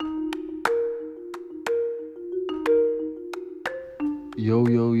Yo,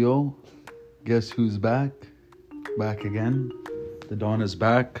 yo, yo. Guess who's back? Back again. The Dawn is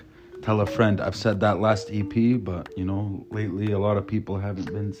back. Tell a friend. I've said that last EP, but, lately a lot of people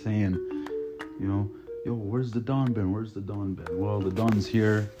haven't been saying, yo, where's the Dawn been? Where's the Dawn been? Well, the Dawn's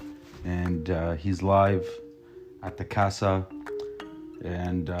here, and he's live at the Casa,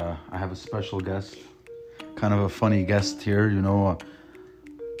 and I have a special guest, kind of a funny guest here,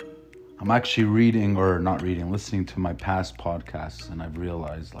 I'm actually listening to my past podcasts, and I've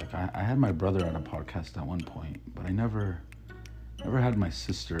realized, I had my brother on a podcast at one point, but I never had my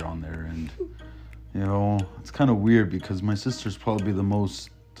sister on there, and, it's kind of weird because my sister's probably the most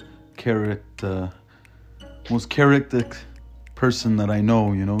charismatic person that I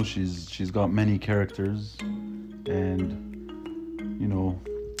know, she's got many characters, and,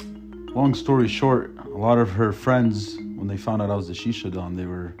 long story short, a lot of her friends, when they found out I was the Sheeshaatalks,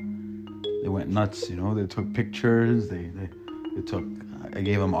 they went nuts, they took pictures, I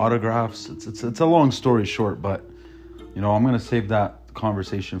gave them autographs. It's a long story short, but, I'm going to save that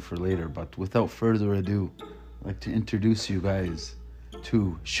conversation for later. But without further ado, I'd like to introduce you guys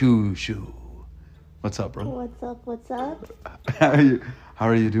to Shooshoo. What's up, bro? What's up? How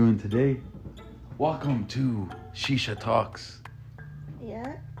are you doing today? Welcome to Sheeshaatalks.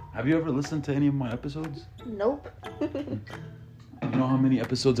 Yeah? Have you ever listened to any of my episodes? Nope. You know how many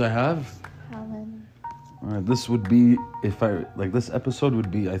episodes I have? How many? Alright, this would be, this episode would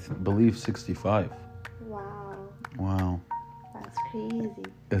be, believe, 65. Wow. That's crazy.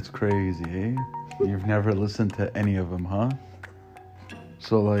 It's crazy, eh? You've never listened to any of them, huh?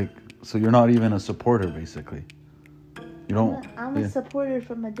 So you're not even a supporter, basically. You don't... I'm a supporter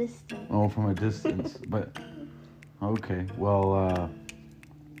from a distance. Oh, from a distance. But, okay. Well,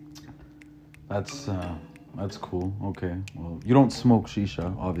 that's cool. Okay. Well, you don't smoke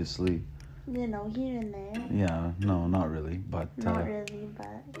shisha, obviously. Here and there. Yeah, no, not really. But, not really,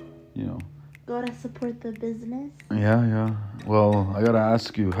 but... Gotta support the business. Yeah. Well, I gotta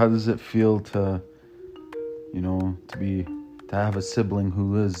ask you, how does it feel to have a sibling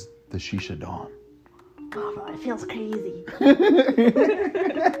who is the Shisha Dawn? Oh, bro, it feels crazy.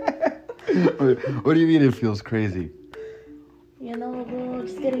 What do you mean it feels crazy? Bro,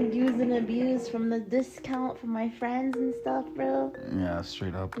 just getting used and abused from the discount from my friends and stuff, bro. Yeah,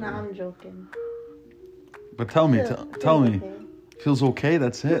 straight up. Nah, I'm joking. But tell me. Okay. Feels okay,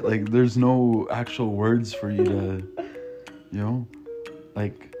 that's it. There's no actual words for you to, I don't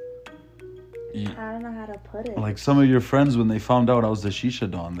know how to put it. Some of your friends, when they found out I was the Shisha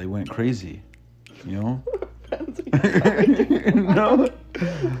Dawn, they went crazy, No?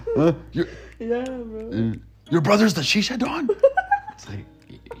 Yeah, bro. Your brother's the Shisha Dawn? It's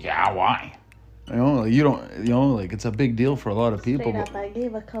yeah, why? You don't, it's a big deal for a lot of people. Straight up, I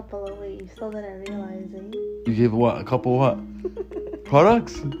gave a couple away. You still didn't realize it. You gave what? A couple what?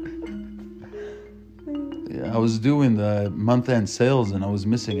 Products? Yeah, I was doing the month-end sales and I was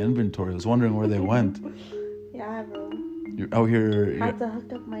missing inventory. I was wondering where they went. Yeah, bro. You're out here... I had to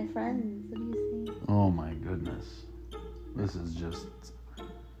hook up my friends. What do you think? Oh, my goodness. This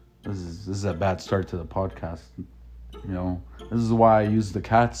is a bad start to the podcast. This is why I use the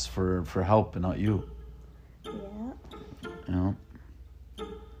cats for help and not you. Yeah.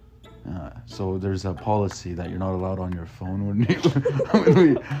 So there's a policy that you're not allowed on your phone when we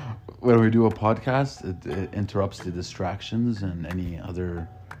do a podcast. It interrupts the distractions and any other,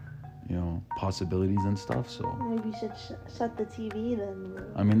 possibilities and stuff. So maybe you should shut the TV then.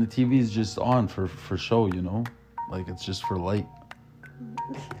 I mean, the TV is just on for show, it's just for light,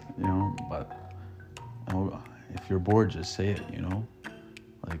 But if you're bored, just say it, you're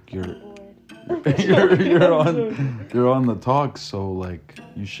on the talks, so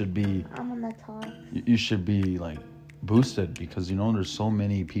you should be. I'm on the talks. You should be boosted because there's so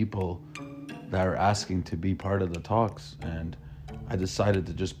many people that are asking to be part of the talks, and I decided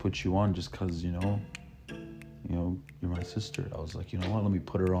to just put you on just because you're my sister. I was like, you know what? Let me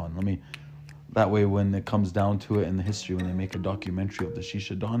put her on. That way when it comes down to it in the history, when they make a documentary of the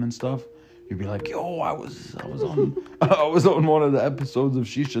Shisha Dawn and stuff, you'd be like, yo, I was on I was on one of the episodes of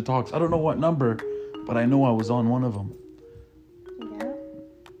Sheeshaatalks. I don't know what number, but I know I was on one of them.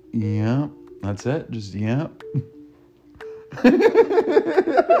 Yeah, that's it. Just yeah. What do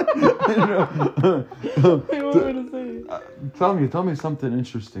you want me to say? Tell me something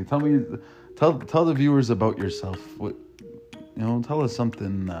interesting. Tell the viewers about yourself. What tell us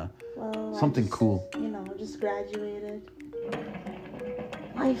something. Something cool. Just graduated.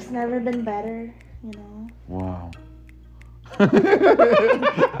 Life's never been better. Wow.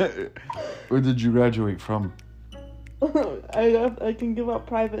 Where did you graduate from? I can give out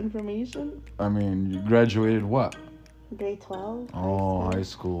private information. I mean, you graduated what? Grade 12. Oh, high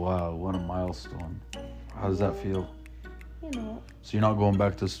school. Wow, what a milestone. How does that feel? You know. So you're not going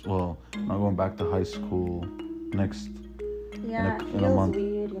back to not going back to high school next. Yeah, it in a feels month.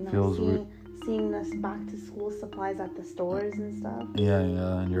 weird, you know. Feels weird. Seeing this back to school supplies at the stores and stuff. Yeah,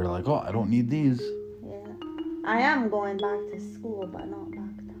 and you're like, oh, I don't need these. Yeah, I am going back to school, but not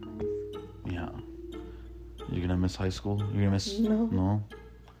back to high school. Yeah. You're gonna miss high school? You're gonna miss? No.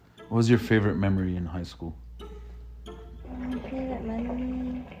 What was your favorite memory in high school? My favorite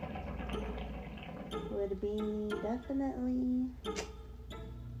memory would be definitely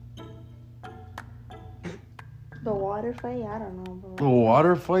the water fight. I don't know, bro. The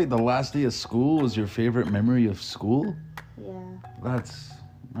water fight, the last day of school, was your favorite memory of school? Yeah. That's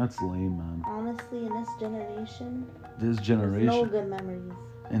lame, man. Honestly, in this generation, There's no good memories.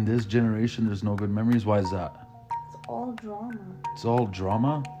 In this generation, there's no good memories. Why is that? It's all drama. It's all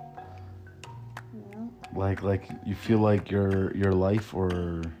drama? Yeah. Like you feel like your life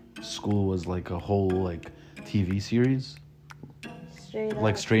or school was like a whole like TV series? Straight up.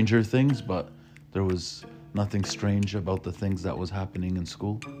 Like Stranger Things, but there was nothing strange about the things that was happening in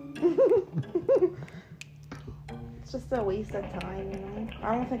school? It's just a waste of time, you know?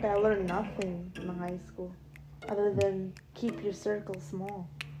 I don't think I learned nothing in high school other than keep your circle small.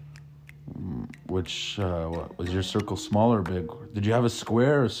 Which, what, was your circle small or big? Did you have a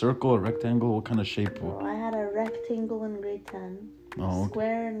square, a circle, a rectangle? What kind of shape? Well, I had a rectangle in grade 10, a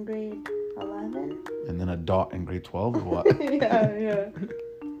square in grade 11. And then a dot in grade 12 or what? yeah.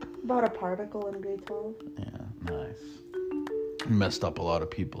 About a particle in grade 12. Yeah, nice. Messed up a lot of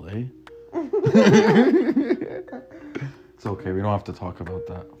people, eh? It's okay, we don't have to talk about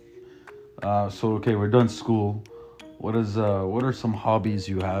that. So, okay, we're done school. What are some hobbies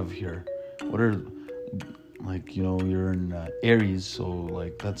you have here? What are, like, you know, you're in Aries, so,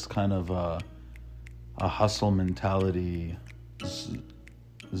 like, that's kind of a hustle mentality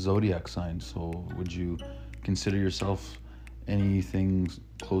zodiac sign. So, would you consider yourself anything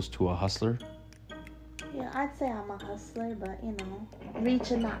close to a hustler? Yeah, I'd say I'm a hustler, but, you know,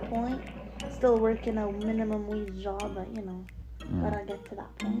 reaching that point, still working a minimum wage job, but, you know, gotta get to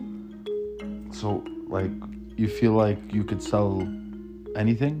that point. So, like, you feel like you could sell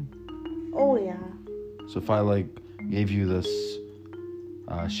anything? Oh, yeah. So if I, like, gave you this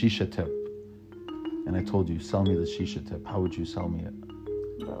shisha tip, and I told you, sell me the shisha tip, how would you sell me it?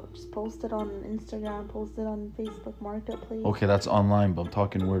 Bro, just post it on Instagram, post it on Facebook Marketplace. Okay, that's online, but I'm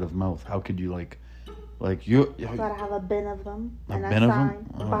talking word of mouth. How could you, like you gotta have a bin of them. A bin of them?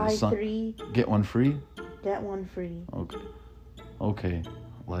 Oh, buy 3. Get one free? Get one free. Okay.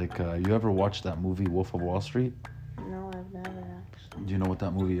 Like, you ever watched that movie Wolf of Wall Street? No, I've never actually. Do you know what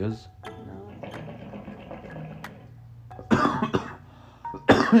that movie is? No.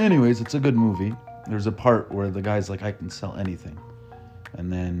 Anyways, it's a good movie. There's a part where the guy's like, I can sell anything.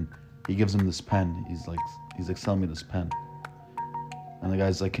 And then he gives him this pen. He's like, sell me this pen. And the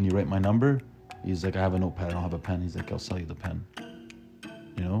guy's like, can you write my number? He's like, I have a notepad, I don't have a pen. He's like, I'll sell you the pen.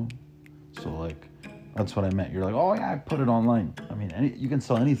 You know? So, like, that's what I meant. You're like, oh, yeah, I put it online. I mean, you can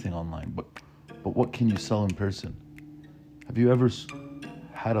sell anything online, but what can you sell in person? Have you ever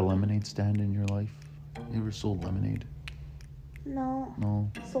had a lemonade stand in your life? You ever sold lemonade? No.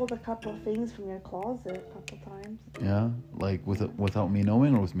 Sold a couple things from your closet a couple times. Yeah? Like, without me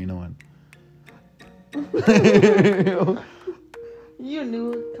knowing or with me knowing? You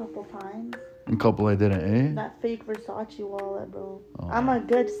knew a couple times. A couple I didn't, eh? That fake Versace wallet, bro. Oh. I'm a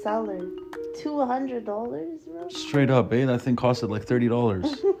good seller. $200, bro. Straight up, eh? That thing costed like $30.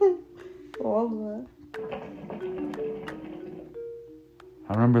 All that.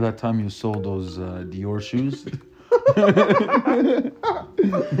 I remember that time you sold those Dior shoes. We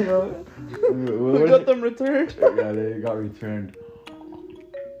got them returned. Yeah, they got returned.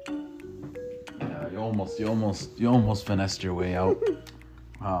 Yeah, you almost finessed your way out.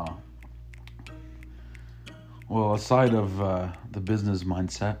 Well, aside of the business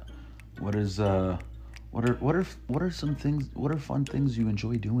mindset, what are some things? What are fun things you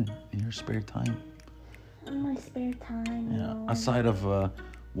enjoy doing in your spare time? In my spare time, Yeah, aside of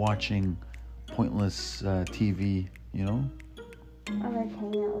watching pointless TV, you know. I like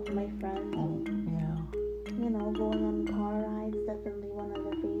hanging out with my friends. Yeah. You know, going on car rides, definitely one of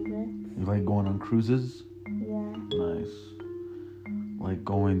the favorites. You like going on cruises? Yeah. Nice. Like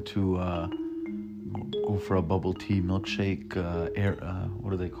going to go for a bubble tea milkshake.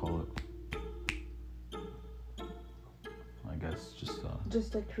 What do they call it? I guess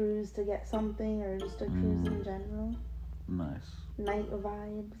just a cruise to get something, or just a cruise in general. Nice. Night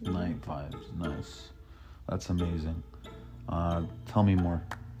vibes. Night vibes. Nice. That's amazing. Tell me more.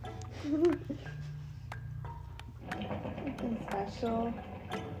 Nothing special.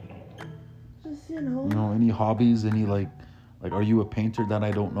 Just, you know. You know, any hobbies? Any like, are you a painter that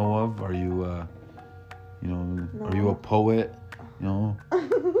I don't know of? Are you, you know, No. are you a poet? You know,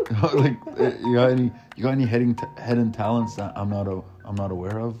 like you got any hidden talents that I'm not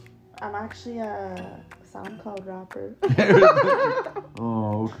aware of? I'm actually a SoundCloud rapper.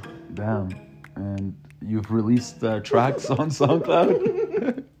 Oh, damn! And you've released tracks on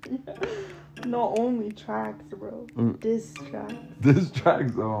SoundCloud? Not only tracks, bro. Diss tracks. Diss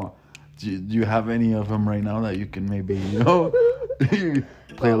tracks. Oh, do you have any of them right now that you can maybe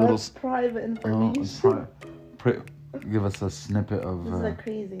play a little? That's private information. Give us a snippet of. This is a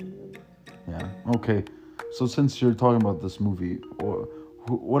crazy movie. Yeah. Okay. So since you're talking about this movie,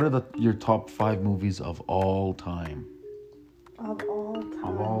 what are your top 5 movies of all time? Of all time.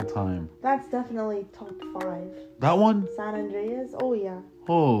 Of all time. That's definitely top 5. That one? San Andreas? Oh, yeah.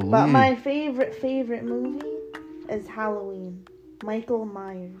 Holy. But my favorite movie is Halloween. Michael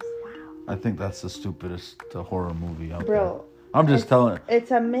Myers. Wow. I think that's the stupidest horror movie out Bro. there. I'm just telling.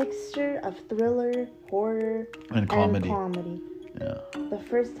 It's a mixture of thriller, horror, and comedy. Yeah. The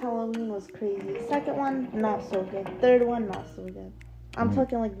first Halloween was crazy. Second one, not so good. Third one, not so good. I'm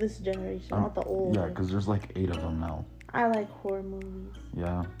talking like this generation, not the old. Yeah, because there's like 8 of them now. I like horror movies.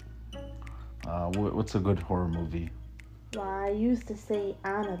 Yeah. What's a good horror movie? Well, I used to say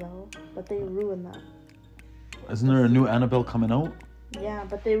Annabelle, but they ruined that. Isn't there a new Annabelle coming out? Yeah,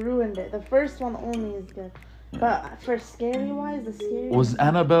 but they ruined it. The first one only is good. Yeah. But for scary-wise, the scary... Was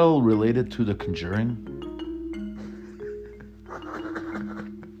Annabelle related to The Conjuring?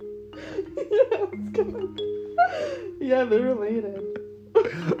 Yeah, they're related.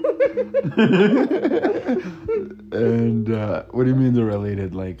 And what do you mean they're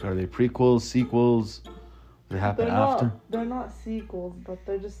related? Like, are they prequels, sequels? They happen after? They're not sequels, but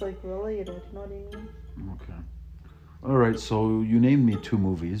they're just like related. You know what I mean? Okay. All right. So you named me 2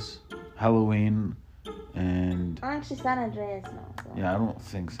 movies: Halloween and. Actually, San Andreas now. So. Yeah, I don't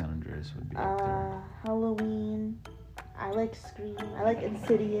think San Andreas would be up there. Halloween. I like Scream. I like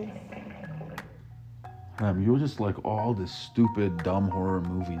Insidious. Damn, you just like all this stupid, dumb horror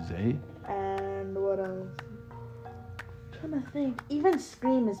movies, eh? And what else? I'm trying to think. Even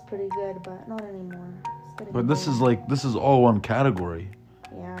Scream is pretty good, but not anymore. But this is all one category.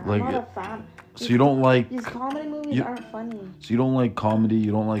 Yeah, like, I'm not a fan. So you don't like... These comedy movies aren't funny. So you don't like comedy,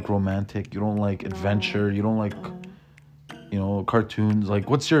 you don't like romantic, you don't like adventure, you don't like, you know, cartoons. Like,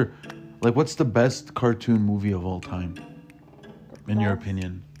 what's the best cartoon movie of all time? In your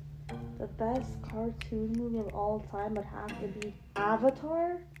opinion? The best cartoon movie of all time would have to be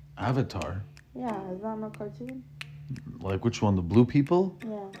Avatar. Avatar? Yeah, is that not cartoon? Like which one? The blue people?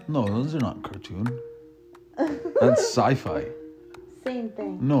 Yeah. No, those are not cartoon. That's sci-fi. Same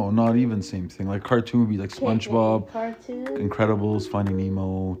thing. No, not even same thing. Like cartoon would be like SpongeBob, cartoon, Incredibles, Finding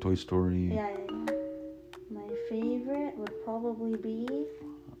Nemo, Toy Story. Yeah. My favorite would probably be...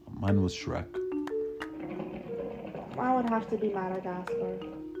 Mine was Shrek. Mine would have to be Madagascar.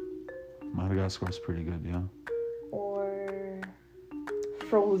 Madagascar's pretty good, yeah. Or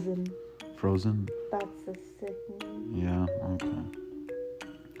Frozen. Frozen? That's a sick movie. Yeah, okay.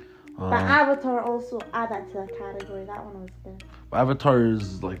 But Avatar also, add that to the category. That one was good. Avatar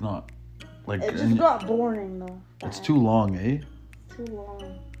is like not... like it just got boring though. It's too long, eh? It's too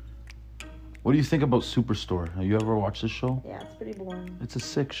long. What do you think about Superstore? Have you ever watched this show? Yeah, it's pretty boring. It's a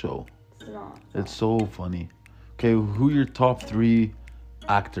sick show. It's not. It's so funny. Okay, who are your top 3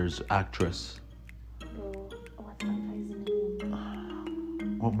 actors, actress? Bro, what's that guy's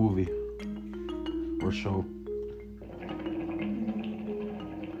name? What movie? Or show? I'm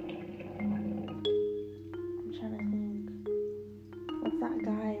trying to think. What's that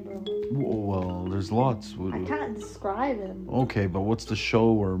guy, bro? Well, there's lots. I can't describe him. Okay, but what's the show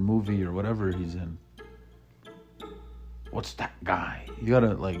or movie or whatever he's in? What's that guy? You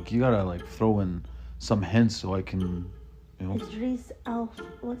gotta throw in some hints so I can, you know. Idris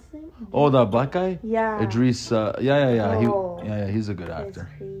what's his name? Oh, that black guy? Yeah. Idris, yeah. Oh, He's a good actor.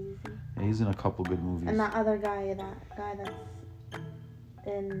 Crazy. Yeah, he's in a couple good movies. And that other guy, that's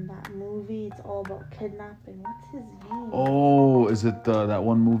in that movie, it's all about kidnapping. What's his name? Oh, is it that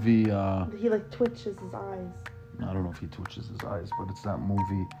one movie? He twitches his eyes. I don't know if he twitches his eyes, but it's that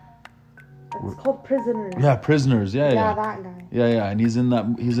movie. It's called Prisoners. Yeah, Prisoners. Yeah, that guy. Yeah, and he's in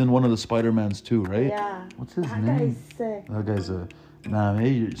one of the Spider-Mans too, right? Yeah. What's his name? That guy's sick. That guy's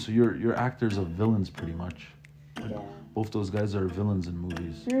hey, so you're actors of villains pretty much. Yeah. Both those guys are villains in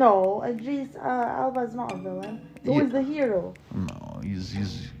movies. No, Idris Elba's not a villain. He's always the hero. No, he's a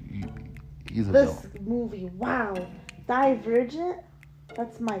villain. This movie, wow. Divergent,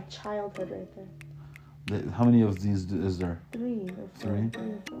 that's my childhood right there. How many of these is there? 3 or 4. Three? 3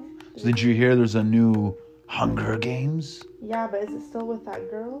 or 4. So did you hear there's a new Hunger Games? Yeah, but is it still with that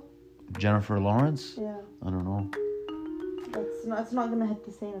girl? Jennifer Lawrence? Yeah. I don't know. It's not gonna hit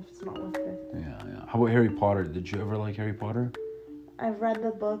the same if it's not with her. Yeah. How about Harry Potter? Did you ever like Harry Potter? I've read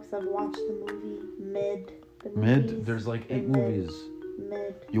the books. I've watched the movie. The movies, Mid? There's like 8 movies.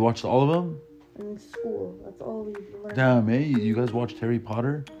 Mid. You watched all of them? In school. That's all we learned. Damn, eh? You guys watched Harry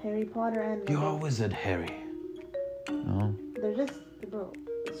Potter? Harry Potter and... You always said Harry. No? They're just... Bro,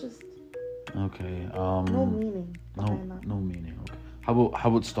 it's just... Okay, no meaning. No meaning, okay. How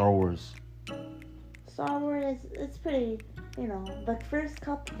about Star Wars? Star Wars, it's pretty... You know, the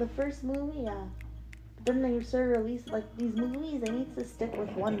first movie, yeah. Then they sort of release, like, these movies, they need to stick with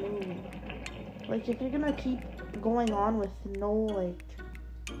one movie. Like, if you're gonna keep going on with no, like,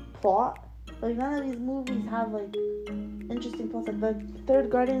 plot, like, none of these movies have, like, interesting plots. Like, the third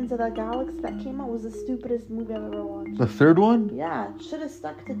Guardians of the Galaxy that came out was the stupidest movie I've ever watched. The third one? Yeah, should have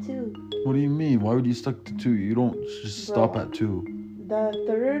stuck to 2. What do you mean? Why would you stuck to 2? You don't just stop at 2. The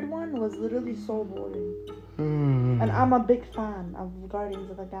third one was literally so boring. And I'm a big fan of Guardians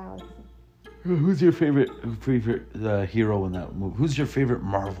of the Galaxy. Who's your favorite hero in that movie? Who's your favorite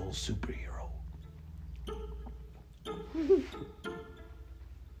Marvel superhero?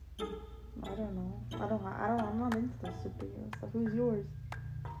 I don't know. I'm not into the superhero stuff. Who's yours?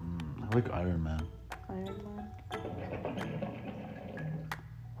 I like Iron Man. Iron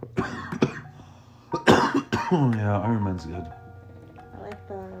Man? Yeah, Iron Man's good. I like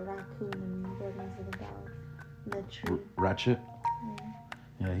the raccoon in Guardians of the Galaxy. And the tree. Ratchet?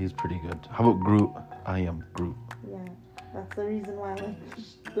 Yeah. Yeah, he's pretty good. How about Groot? I am Groot. Yeah, that's the reason why I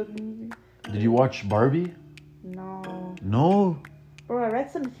like the movie. Did you watch Barbie? No. No? Bro, I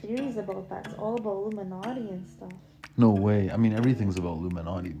read some theories about that. It's all about Illuminati and stuff. No way. I mean, everything's about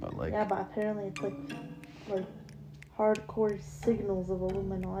Illuminati, but like... Yeah, but apparently it's like hardcore signals of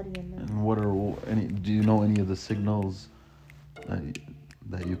Illuminati in there. And what are any... Do you know any of the signals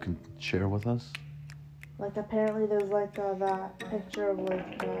that you can share with us? Like, apparently there's like that picture of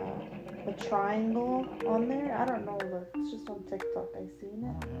like a triangle on there. I don't know, but it's just on TikTok. I seen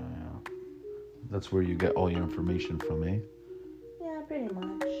it. Oh, yeah. That's where you get all your information from, eh? Yeah, pretty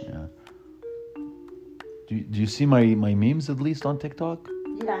much. Yeah. Do you see my memes at least on TikTok?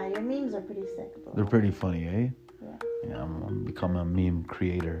 Yeah, your memes are pretty sick, bro. They're pretty funny, eh? Yeah. Yeah, I'm becoming a meme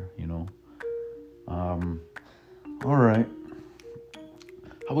creator, you know. All right.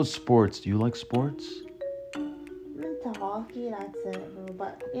 How about sports? Do you like sports? I'm into hockey, that's it, bro.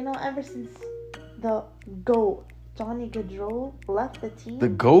 But, you know, ever since the GOAT, Johnny Gaudreau, left the team... The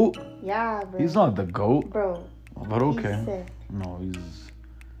GOAT? Yeah, bro. He's not the GOAT. Bro. But okay. He's sick. No,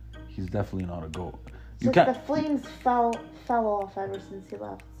 he's definitely not a GOAT. Just the Flames fell off ever since he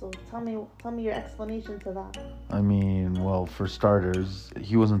left. So tell me your explanation to that. I mean, well, for starters,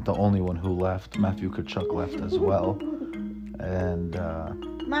 he wasn't the only one who left. Matthew Tkachuk left as well. And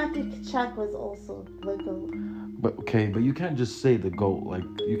Matthew Tkachuk was also the GOAT. But you can't just say the GOAT. Like,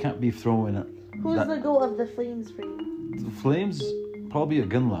 you can't be throwing Who's the GOAT of the Flames for you? The Flames? Probably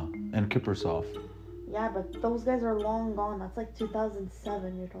Iginla and Kiprusoff. Yeah, but those guys are long gone. That's like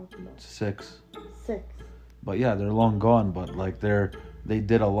 2007 you're talking about. 6. But yeah, they're long gone, but like they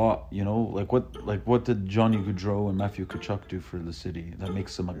did a lot, you know? Like what did Johnny Gaudreau and Matthew Tkachuk do for the city that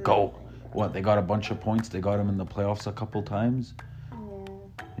makes them a GOAT? What, they got a bunch of points, they got him in the playoffs a couple times? Yeah.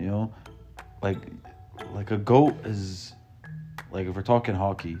 You know? Like a GOAT is, like, if we're talking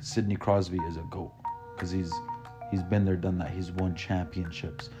hockey, Sidney Crosby is a GOAT because he's been there, done that. He's won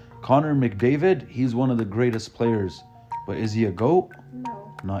championships. Connor McDavid, he's one of the greatest players, but is he a GOAT?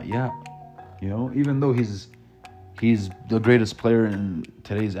 No. Not yet. You know, even though he's the greatest player in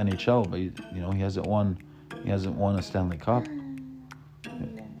today's NHL, but you know, he hasn't won a Stanley Cup.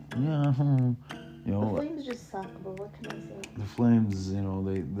 Yeah. You know, the Flames just suck, but what can I say? The Flames, you know,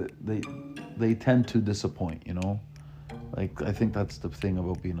 they tend to disappoint, you know? Like, I think that's the thing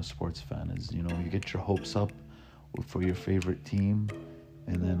about being a sports fan is, you know, you get your hopes up for your favorite team,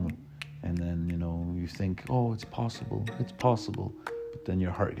 and then you know, you think, oh, it's possible, but then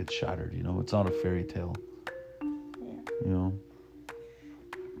your heart gets shattered, you know? It's not a fairy tale. Yeah. You know?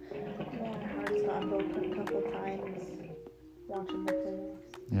 Yeah, my heart's got broken a couple times watching the playoffs.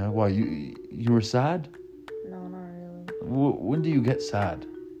 Yeah, why? You were sad? No, not really. When do you get sad?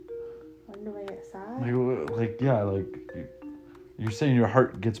 When do I get sad? You're saying your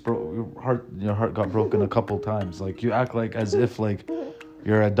heart gets your heart got broken a couple times. Like, you act like as if like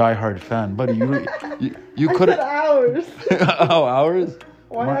you're a diehard fan, buddy. You could have hours. Oh, hours?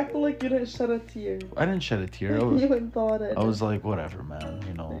 Why act like you didn't shed a tear? I didn't shed a tear. You even thought it. I was like, whatever, man.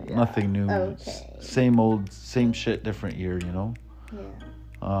 You know, Nothing new. Okay. Same old, same shit, different year, you know?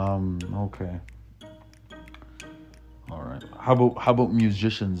 Yeah. Okay. All right. How about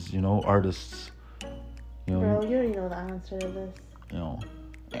musicians, you know, artists? You know, Bro, you already know the answer to this. you know.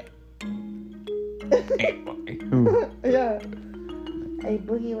 Yeah. A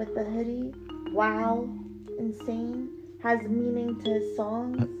boogie with the hoodie. Wow. Insane. Has meaning to his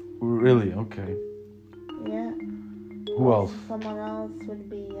songs. Really? Okay. Yeah. Who else? Someone else would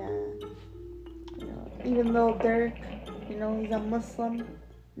be, even though Dirk, he's a Muslim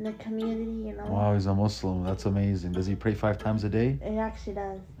in the community, Wow, he's a Muslim. That's amazing. Does he pray 5 times a day? He actually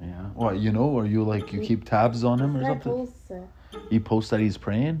does. Yeah. What, or you keep tabs on him or something? Posts it. He posts that he's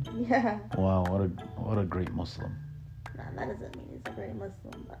praying? Yeah. Wow, what a great Muslim. Nah, that doesn't mean he's a great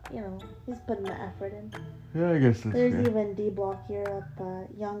Muslim, but, he's putting the effort in. Yeah, I guess that's There's fair. even D-Block Europe,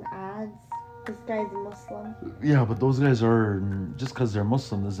 Young Ads. This guy's Muslim. Yeah, but those guys are, just because they're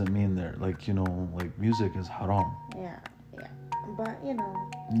Muslim doesn't mean they're, music is haram. Yeah. But, You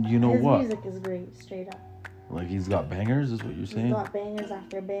know his what? music is great, straight up. Like, he's got bangers, is what you're saying? He's got bangers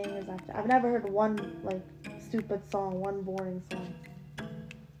after bangers after. I've never heard one, stupid song, one boring song.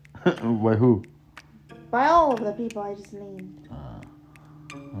 By who? By all of the people I just named.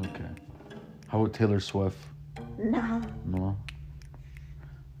 Okay. How about Taylor Swift? Nah. No.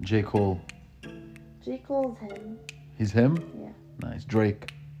 J. Cole? J. Cole's him. He's him? Yeah. Nice.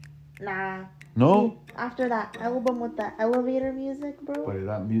 Drake? Nah. No? See, after that album with the elevator music, bro. But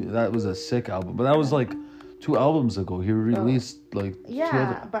that was a sick album. But that was 2 albums ago. He released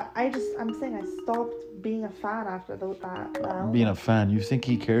Yeah, but I'm saying I stopped being a fan after that album. Being a fan. You think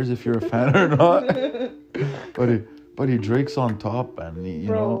he cares if you're a fan or not? Buddy, Drake's on top, and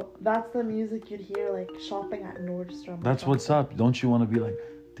Bro, that's the music you'd hear shopping at Nordstrom. That's what's up. Don't you want to be like?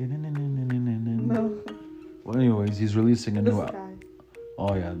 No. Well, anyways, he's releasing a new This album. guy.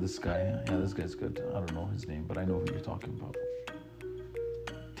 Oh yeah, this guy. Yeah, this guy's good. I don't know his name, but I know who you're talking about.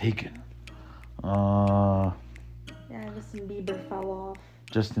 Taken. Yeah, Justin Bieber fell off.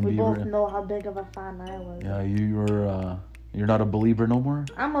 Justin we Bieber. both know how big of a fan I was. Yeah, you're not a believer no more?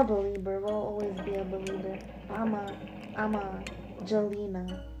 I'm a believer. We'll always be a believer. I'm a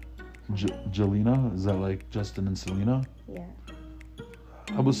Jelena. Jelena? Is that Justin and Selena? Yeah.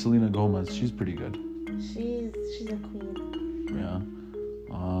 How about Selena Gomez? She's pretty good. She's a queen. Yeah.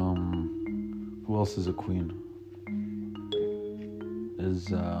 Who else is a queen?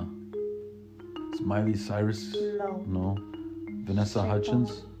 Is Miley Cyrus? No. Vanessa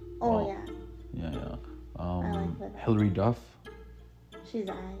Hudgens? Oh, yeah. Yeah. I like that. Hilary Duff? She's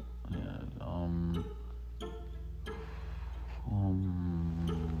alright. Yeah.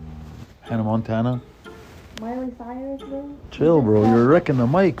 Hannah Montana? Miley Cyrus, bro? Chill, bro. You're wrecking the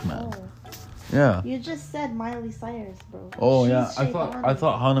mic, man. Oh. Yeah. You just said Miley Cyrus, bro. Oh, yeah. I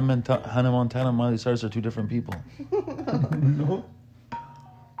thought Hannah Montana and Miley Cyrus are 2 different people. No.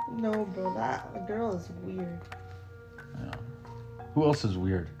 No, bro. That girl is weird. Yeah. Who else is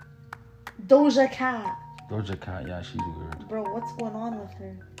weird? Doja Cat. Doja Cat, yeah, she's weird. Bro, what's going on with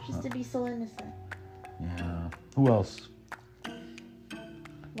her? She used to be so innocent. Yeah. Who else?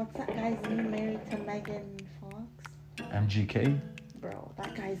 What's that guy's name married to Megan Fox? MGK? Bro,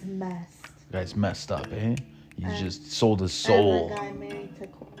 that guy's messed. Guy's messed up, eh? He's just sold his soul. And the guy married to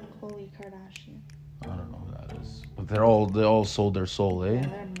Khloe Kardashian. I don't know who that is. But they all sold their soul, eh? Yeah,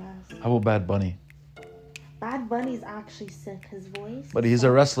 they're messed. How about Bad Bunny? Bad Bunny's actually sick. His voice. But he's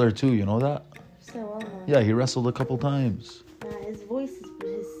a wrestler too, you know that? So, yeah, he wrestled a couple times. Yeah, his voice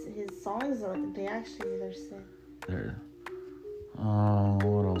is his songs are they're sick. There.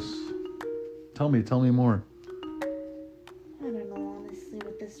 What else? Tell me more. I don't know honestly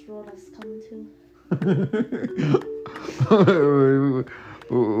what this world has come to.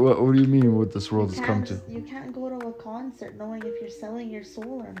 What do you mean what this world has come to? You can't go to a concert knowing if you're selling your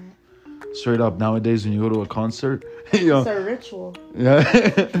soul or not. Straight up, nowadays when you go to a concert, it's a ritual. Yeah.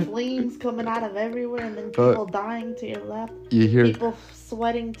 Flames coming out of everywhere, and then people dying to your left. You hear people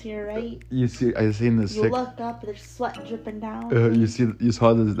sweating to your right. I seen this. You look up, there's sweat dripping down. You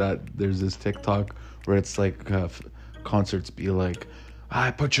saw there's this TikTok where it's concerts be like,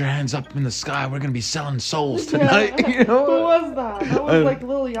 put your hands up in the sky. We're gonna be selling souls tonight. Yeah. You know? Who was that? That was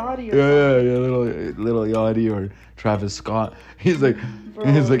Lil Yachty. Little Yachty or Travis Scott. He's like,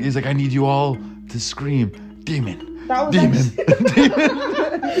 I need you all to scream, demon, that was demon,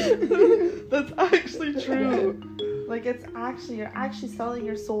 demon. That's actually true. You're actually selling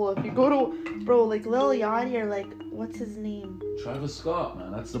your soul. If you go to, bro, Lil Yachty or what's his name? Travis Scott,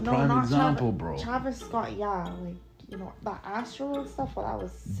 man. That's the prime example, bro. Travis Scott, yeah, that Astro and stuff. Well, that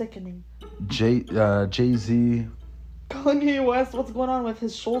was sickening. Jay-Z, Kanye West, what's going on with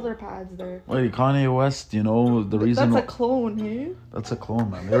his shoulder pads there? Wait, Kanye West, you know, the reason... That's a clone, hey? That's a clone,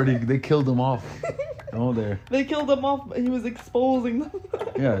 man. They killed him off. You know, They killed him off, but he was exposing them.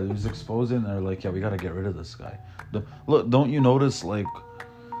 Yeah, he was exposing. They're like, yeah, we gotta get rid of this guy. Look, don't you notice, like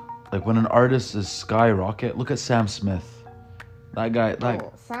when an artist is skyrocket? Look at Sam Smith. That guy,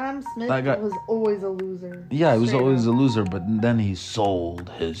 Sam Smith that guy, was always a loser. Yeah, he was always a loser, but then he sold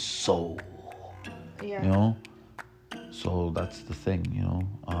his soul. Yeah. You know? So that's the thing, you know?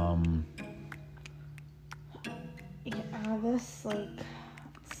 Yeah, this,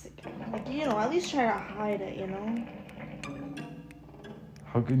 you know, at least try to hide it, you know?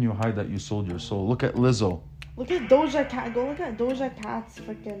 How can you hide that you sold your soul? Look at Lizzo. Look at Doja Cat. Go look at Doja Cat's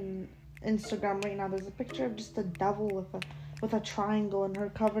freaking Instagram right now. There's a picture of just a devil with a triangle and her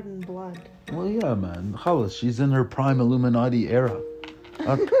covered in blood. Well, yeah, man. Khalas, she's in her prime Illuminati era.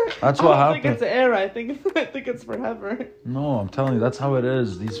 That's what happened. I think it's an era. I think it's forever. No, I'm telling you, that's how it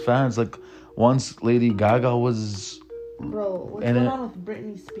is. These fans, like, once Lady Gaga was... Bro, what's going on with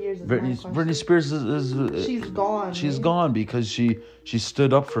Britney Spears? Britney Spears is she's gone. She's gone because she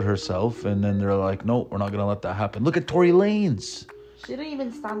stood up for herself, and then they're like, no, we're not gonna let that happen. Look at Tory Lanez. She didn't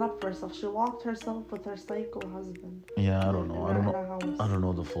even stand up for herself. She locked herself with her psycho husband. Yeah, I don't know. I don't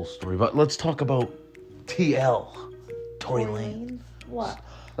know the full story. But let's talk about TL. Tory Lanez. What?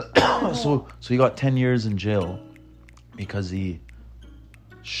 So he got 10 years in jail because he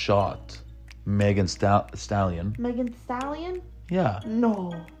shot Megan Stallion. Megan Stallion? Yeah.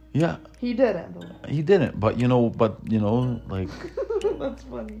 No. Yeah. He didn't, though. He didn't, but you know, like... That's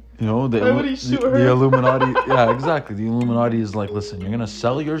funny. You know, why would he shoot her? The Illuminati... Yeah, exactly. The Illuminati is like, listen, you're going to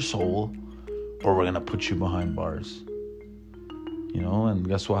sell your soul, or we're going to put you behind bars. You know, and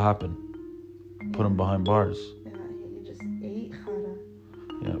guess what happened? Put him behind bars. Yeah, he just ate Hara.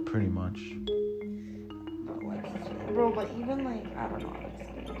 Yeah, pretty much. But even, I don't know.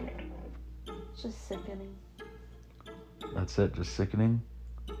 It's just sickening. That's it, just sickening?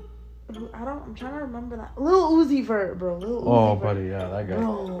 I'm trying to remember that. Lil Uzi Vert, bro. Oh, buddy, yeah, that guy.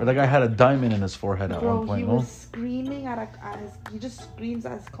 Or that guy had a diamond in his forehead at one point, he was screaming he just screams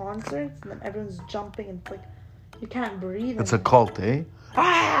at his concerts, and then everyone's jumping, and it's like, you can't breathe. It's a cult, eh?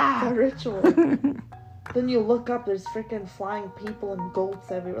 Ah! It's a ritual. Then you look up, there's freaking flying people and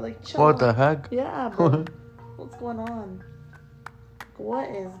goats everywhere. Like, chill. What the heck? Yeah, bro. What's going on? What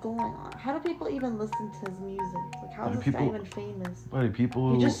is going on? How do people even listen to his music? Like, how is this guy even famous? Buddy,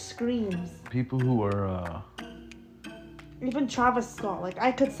 he just screams. People who are... Even Travis Scott. Like,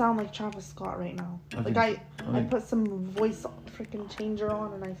 I could sound like Travis Scott right now. I put some voice freaking changer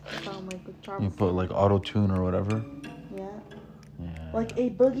on, and I sound like Travis Scott. You put, like, auto-tune or whatever? Yeah. Yeah. Like,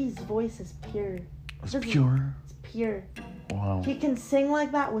 A Boogie's voice is pure. It's pure? It's pure. Wow. He can sing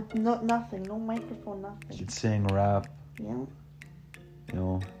like that with nothing. No microphone, nothing. He can sing, rap. Yeah. You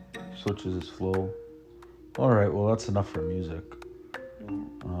know, switches his flow. All right, well, that's enough for music.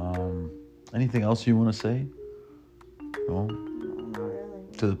 Yeah. Anything else you want to say? No? No, not really.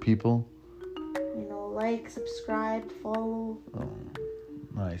 To the people? You know, like, subscribe, follow. Oh,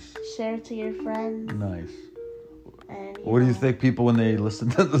 nice. Share to your friends. Nice. And what do you think people, when they listen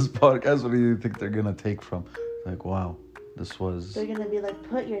to this podcast, what do you think they're going to take from? Like, wow, this was... They're going to be like,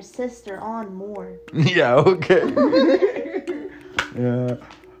 put your sister on more. Yeah, okay. Yeah,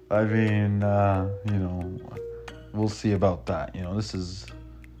 I mean, you know, we'll see about that. You know, this is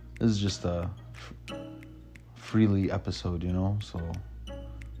just a freely episode, you know. So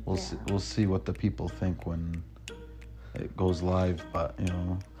we'll see what the people think when it goes live. But you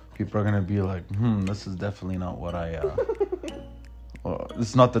know, people are gonna be like, this is definitely not what I. This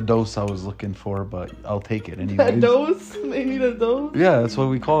is not the dose I was looking for, but I'll take it anyway. A dose? They need a dose? Yeah, that's what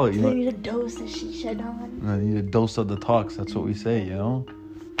we call it. They need a dose of Sheeshaatalks. They need a dose of the talks. That's what we say, you know?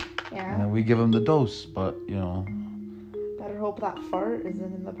 Yeah. And then we give them the dose, but, you know. Better hope that fart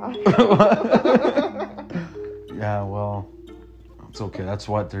isn't in the podcast. Yeah, well, it's okay. That's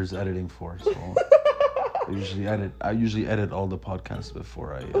what there's editing for. So I usually edit all the podcasts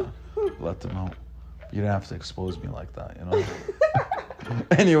before I let them out. You don't have to expose me like that, you know?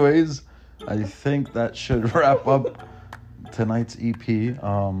 Anyways, I think that should wrap up tonight's EP.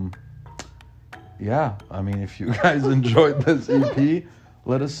 Yeah, I mean, if you guys enjoyed this EP,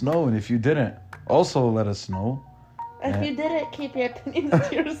 let us know. And if you didn't, also let us know. If you didn't, keep your opinions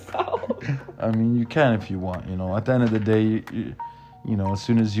to yourself. I mean, you can if you want, you know. At the end of the day, you know, as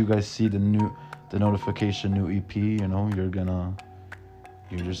soon as you guys see the notification, new EP, you know, you're gonna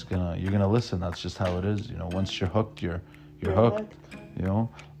listen. That's just how it is, you know. Once you're hooked, you're hooked, you know.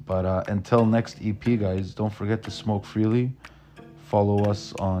 But until next EP, guys, don't forget to smoke freely, Follow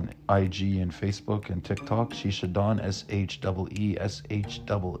us on IG and Facebook and TikTok. Sheeshadon,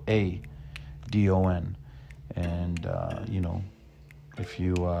 SHEESHAADON. And, if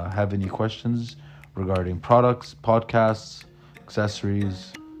you have any questions regarding products, podcasts,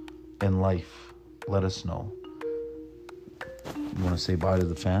 accessories, and life, let us know. You want to say bye to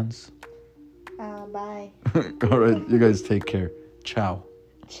the fans? Bye. All right, you guys take care. Ciao.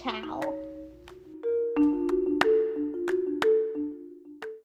 Ciao.